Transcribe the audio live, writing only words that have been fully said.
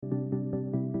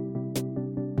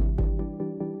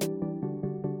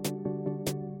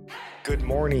Good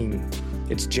morning.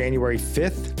 It's January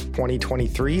 5th,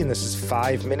 2023, and this is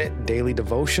 5-Minute Daily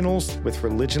Devotionals with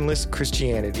Religionless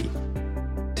Christianity.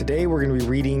 Today we're going to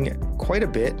be reading quite a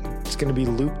bit. It's going to be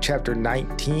Luke chapter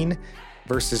 19,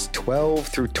 verses 12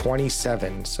 through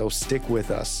 27, so stick with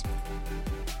us.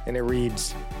 And it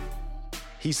reads,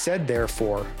 "He said,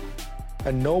 therefore,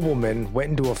 a nobleman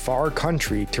went into a far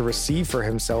country to receive for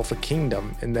himself a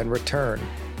kingdom and then return.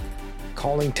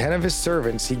 Calling 10 of his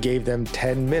servants, he gave them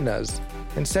 10 minas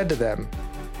and said to them,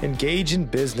 'Engage in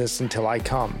business until I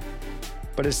come.'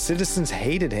 But his citizens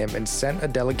hated him and sent a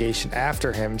delegation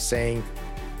after him, saying,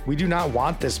 'We do not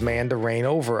want this man to reign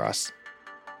over us.'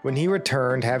 When he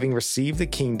returned, having received the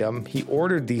kingdom, he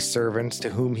ordered these servants to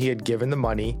whom he had given the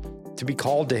money to be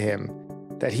called to him,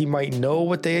 that he might know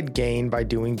what they had gained by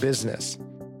doing business.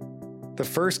 The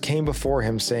first came before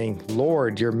him, saying,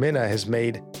 'Lord, your mina has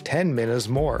made 10 minas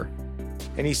more.'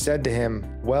 And he said to him,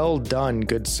 'Well done,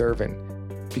 good servant.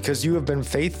 Because you have been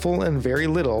faithful in very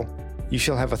little, you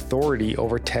shall have authority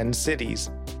over 10 cities.'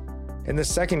 And the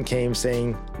second came,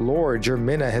 saying, 'Lord, your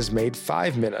mina has made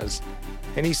 5 minas.'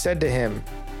 And he said to him,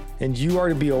 'And you are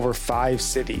to be over 5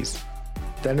 cities.'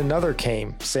 Then another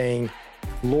came, saying,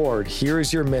 'Lord, here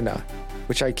is your mina,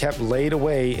 which I kept laid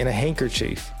away in a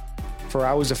handkerchief. For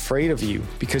I was afraid of you,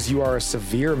 because you are a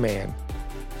severe man.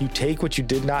 You take what you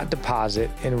did not deposit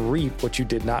and reap what you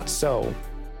did not sow.'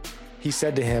 He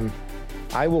said to him,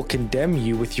 'I will condemn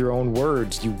you with your own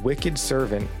words, you wicked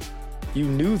servant. You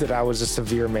knew that I was a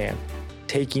severe man,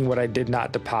 taking what I did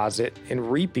not deposit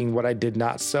and reaping what I did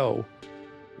not sow.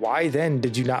 Why then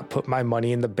did you not put my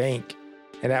money in the bank?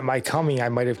 And at my coming I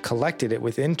might have collected it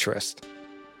with interest.'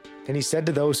 And he said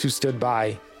to those who stood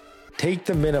by, 'Take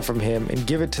the mina from him and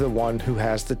give it to the one who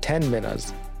has the 10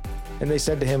 minas.' And they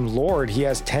said to him, 'Lord, he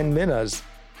has 10 minas.'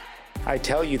 I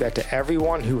tell you that to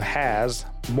everyone who has,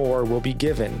 more will be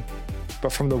given.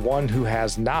 But from the one who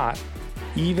has not,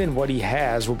 even what he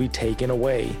has will be taken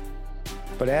away.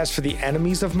 But as for the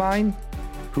enemies of mine,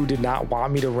 who did not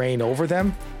want me to reign over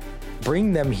them,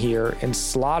 bring them here and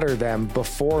slaughter them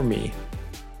before me."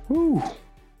 Whew.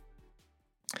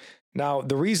 Now,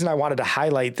 the reason I wanted to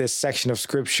highlight this section of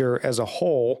scripture as a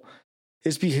whole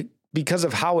is because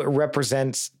of how it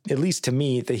represents, at least to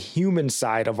me, the human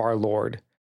side of our Lord.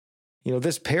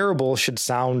 This parable should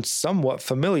sound somewhat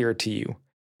familiar to you.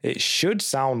 It should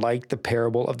sound like the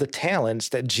parable of the talents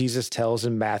that Jesus tells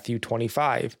in Matthew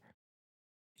 25.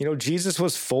 Jesus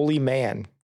was fully man.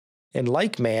 And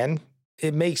like man,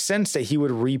 it makes sense that he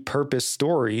would repurpose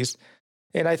stories.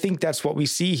 And I think that's what we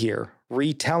see here,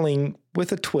 retelling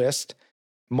with a twist,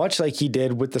 much like he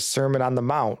did with the Sermon on the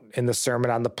Mount and the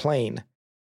Sermon on the Plain.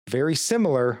 Very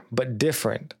similar, but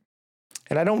different.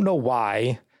 And I don't know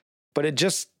why, but it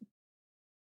just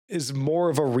is more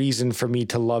of a reason for me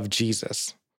to love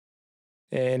Jesus.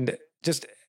 And just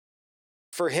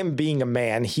for him being a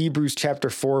man, Hebrews chapter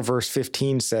 4, verse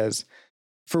 15 says,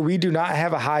 "For we do not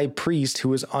have a high priest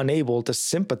who is unable to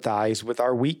sympathize with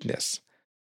our weakness,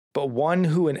 but one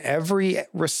who in every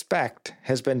respect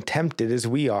has been tempted as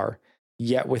we are,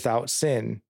 yet without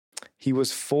sin. He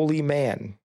was fully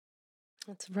man."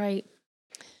 That's right.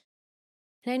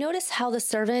 And I noticed how the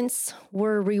servants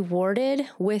were rewarded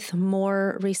with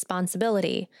more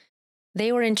responsibility.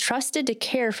 They were entrusted to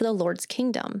care for the Lord's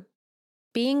kingdom.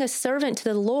 Being a servant to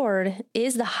the Lord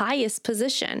is the highest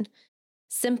position.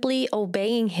 Simply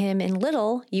obeying him in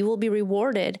little, you will be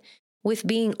rewarded with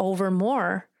being over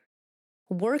more.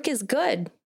 Work is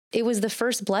good. It was the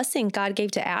first blessing God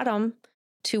gave to Adam,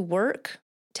 to work,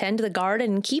 tend the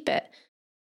garden, and keep it.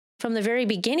 From the very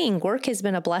beginning, work has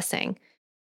been a blessing.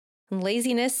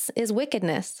 Laziness is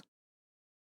wickedness.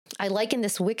 I liken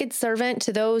this wicked servant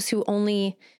to those who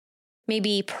only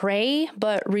maybe pray,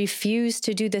 but refuse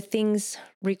to do the things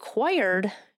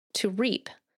required to reap.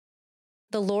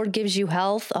 The Lord gives you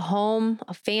health, a home,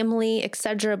 a family,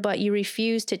 etc., but you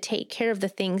refuse to take care of the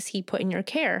things he put in your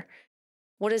care.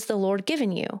 What has the Lord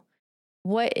given you?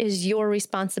 What is your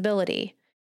responsibility?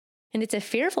 And it's a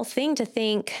fearful thing to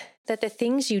think that the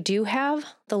things you do have,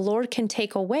 the Lord can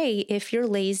take away if you're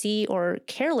lazy or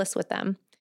careless with them.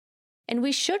 And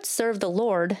we should serve the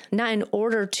Lord, not in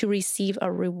order to receive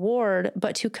a reward,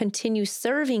 but to continue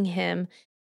serving him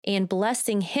and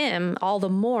blessing him all the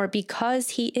more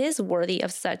because he is worthy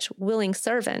of such willing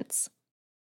servants.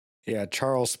 Yeah,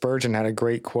 Charles Spurgeon had a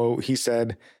great quote. He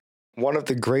said, "One of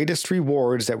the greatest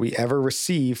rewards that we ever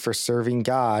receive for serving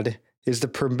God is the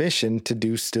permission to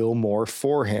do still more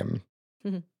for him."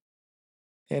 Mm-hmm.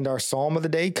 And our psalm of the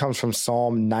day comes from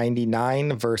Psalm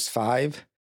 99, verse 5.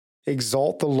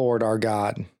 "Exalt the Lord our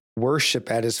God,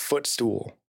 worship at his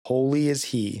footstool. Holy is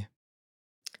he."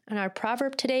 And our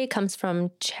proverb today comes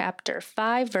from chapter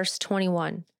 5, verse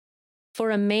 21. For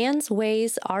a man's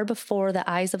ways are before the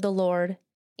eyes of the Lord,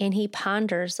 and he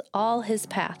ponders all his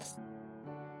paths.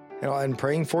 And I'll end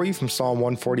praying for you from Psalm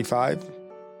 145.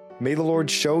 May the Lord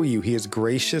show you he is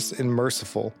gracious and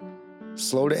merciful,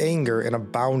 slow to anger and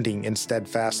abounding in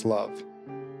steadfast love.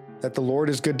 That the Lord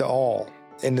is good to all,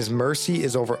 and his mercy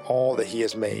is over all that he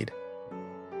has made.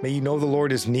 May you know the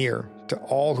Lord is near to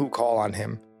all who call on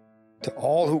him, to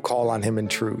all who call on him in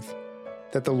truth,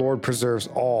 that the Lord preserves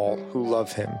all who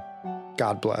love him.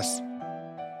 God bless.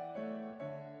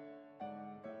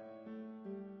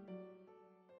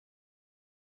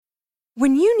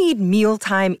 When you need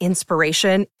mealtime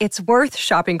inspiration, it's worth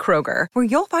shopping Kroger, where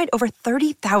you'll find over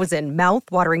 30,000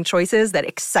 mouth-watering choices that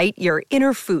excite your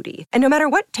inner foodie. And no matter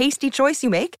what tasty choice you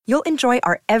make, you'll enjoy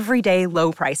our everyday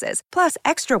low prices, plus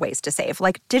extra ways to save,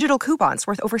 like digital coupons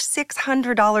worth over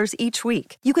 $600 each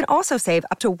week. You can also save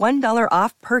up to $1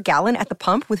 off per gallon at the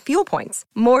pump with fuel points.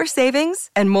 More savings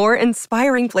and more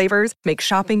inspiring flavors make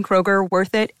shopping Kroger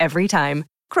worth it every time.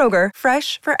 Kroger,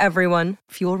 fresh for everyone.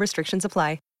 Fuel restrictions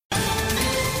apply.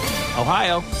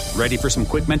 Ohio, ready for some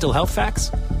quick mental health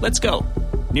facts? Let's go.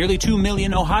 Nearly 2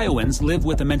 million Ohioans live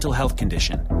with a mental health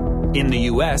condition. In the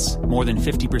U.S., more than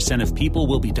 50% of people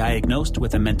will be diagnosed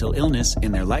with a mental illness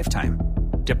in their lifetime.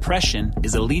 Depression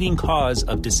is a leading cause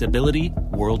of disability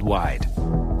worldwide.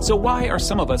 So why are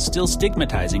some of us still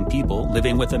stigmatizing people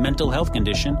living with a mental health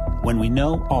condition when we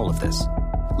know all of this?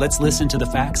 Let's listen to the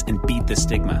facts and beat the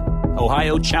stigma.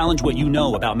 Ohio, challenge what you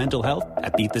know about mental health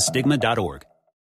at beatthestigma.org.